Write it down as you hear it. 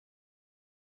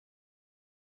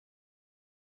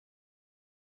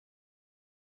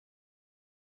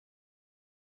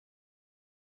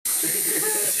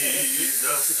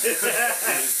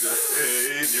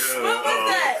What was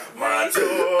that? My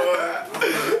joy.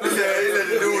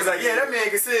 The dude was like, yeah, that man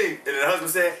can sing. And then the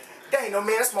husband said, that ain't no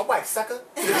man, that's my wife, sucker.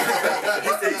 He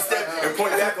said, step and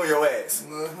point back on your ass.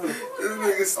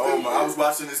 Oh my, I was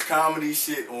watching this comedy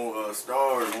shit on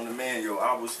Star on the Man, yo.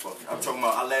 I was fucking, I'm talking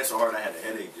about, I laughed so hard I had a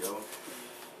headache, yo.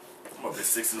 I'm up at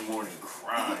 6 in the morning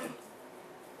crying.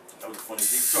 That was funny.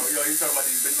 He was talking about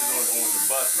these bitches on the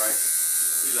bus, right?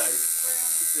 He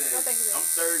said, I'm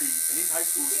 30 and these high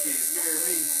school kids scare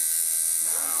me.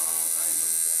 Nah, I ain't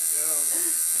doing that.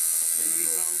 Taking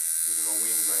no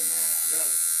wings right now.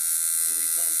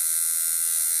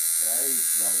 I ate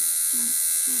like two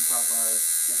Popeyes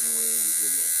chicken wings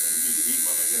and you need to eat, my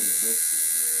nigga, and a biscuit.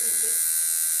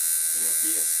 And a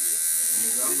biscuit.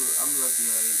 Nigga, I'm lucky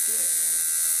I ate that, man.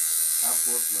 I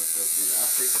forced myself to it. I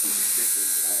picked the chicken,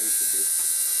 but I ate the biscuit.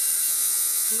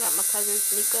 You got my cousin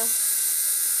Sneaker,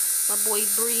 my boy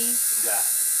Bree,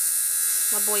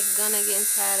 my boy Gunnah getting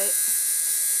tatted,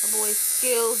 my boy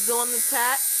Skillz doing the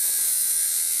tat.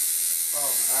 Oh,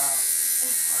 wow.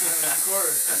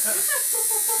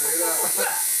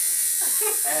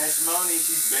 Ash Money,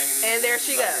 she's banging. And there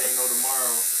she goes. Ain't no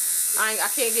tomorrow. I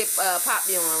can't get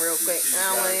Papi on real quick.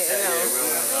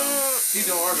 He's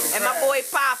doing work. And my boy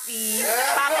Papi,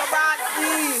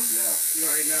 Hurachi. You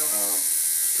already know.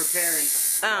 Preparing.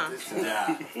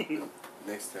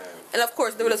 Next time. And of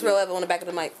course, there was RellEva on the back of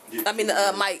the mic. I mean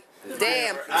the mic.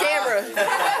 Damn, camera.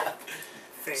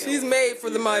 She's made for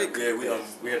the mic. Yeah, we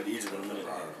had to eat it in a minute.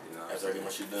 After I get my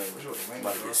shit done, I'm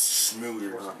about to get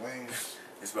smoother.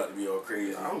 It's about to be all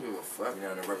crazy. I don't give a fuck. You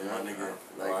know, to rep my nigga.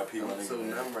 R.I.P. my nigga. I'm so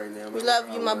numb right now. We love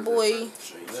you, my boy.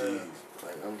 Straight cheese.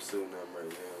 Like, I'm so numb right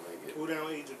now. Like, Who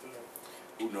down Egypt tonight?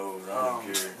 Who knows? I don't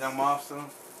care. Young Monster.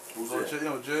 Who's that? You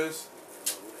know, Jizz.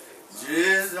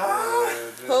 Jizz?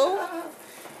 Who?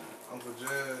 Uncle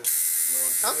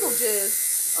Jizz. Uncle Jizz.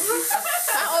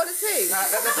 How old is he?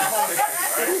 That's a homie.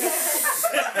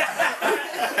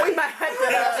 We might have to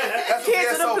That's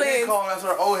cancel the plans. That's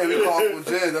our old head. We call Uncle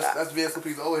Jizz. That's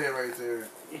VSOP's old head right there.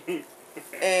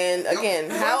 And again,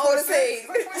 how old is he?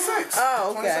 26.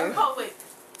 Oh, okay. Oh, wait.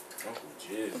 Uncle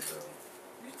Jizz, though.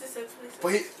 You just said 26.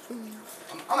 But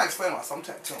I'm not explaining myself. I'm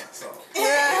tattooing myself.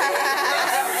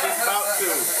 About to.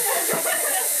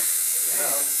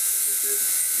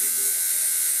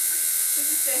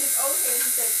 He said his old head, he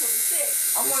said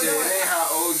 26. I'm saying it ain't how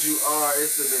old you are,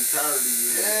 it's the mentality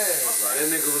you have. Yeah. That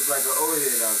nigga was like an old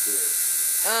head out there.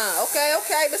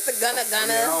 Okay, Mr. Gunnah. I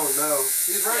don't know.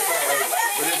 He's right though.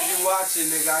 But if you watching,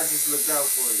 nigga, I just looked out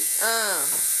for you.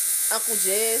 Uncle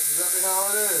Jizz. Exactly how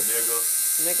it is.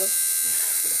 Nigga.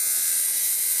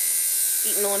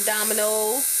 Eating on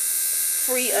Domino's.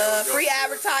 Free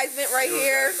advertisement right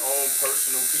here. Own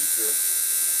personal pizza.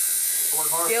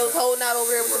 Skillz holding out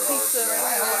over here with the pizza right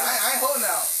now. I ain't holding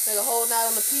out. Nigga holding out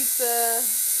on the pizza.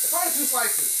 It's only 2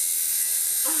 slices.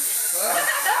 It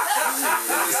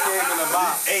just came in a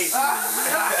box. 8.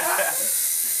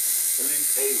 At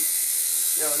least 8.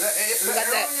 Yo, We got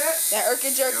that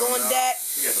Urkin jerk on deck.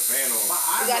 You got the fan on.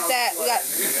 We got that. What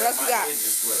else we got?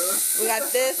 We got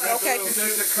this. Okay.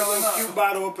 Cute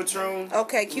bottle of Patron.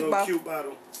 Okay, cute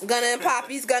bottle. Gunnah and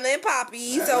Papi's. Okay.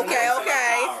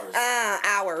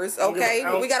 Ours. Okay.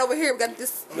 What we got over here? We got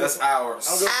this. That's ours.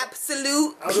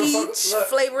 Absolute peach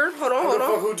flavor. Hold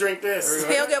on. Who drink this?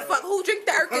 He don't give a fuck who drink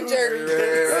the Urkin jerk.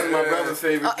 That's my brother's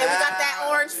favorite. And we got that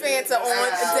orange Fanta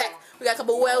on deck. We got a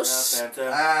couple Welsh. We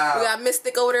got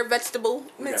Mystic over there, vegetable.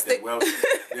 Mystic.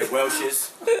 Welsh's.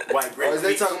 White grape. Is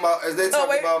they talking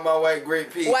about my white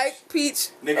grape peach? White peach.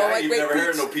 Nigga, I ain't even never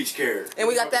heard no peach carrot. And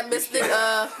we got that Mystic, peach.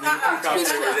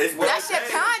 That shit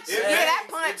punch. Yeah, that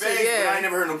punch. Yeah. I ain't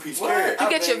never heard no peach carrot. You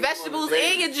get your vegetables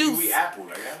and your juice. We apple.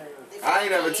 Like, I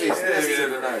ain't never tasted this shit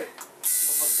tonight. What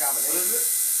is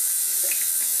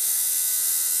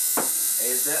it?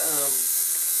 Hey, is that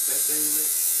thing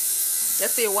lit?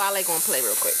 Let's see if Wale gonna play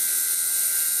real quick.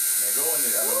 Man, go in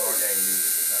there. L.O.R. game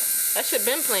music or something. That shit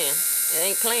been playing. It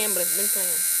ain't playing, but it's been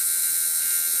playing.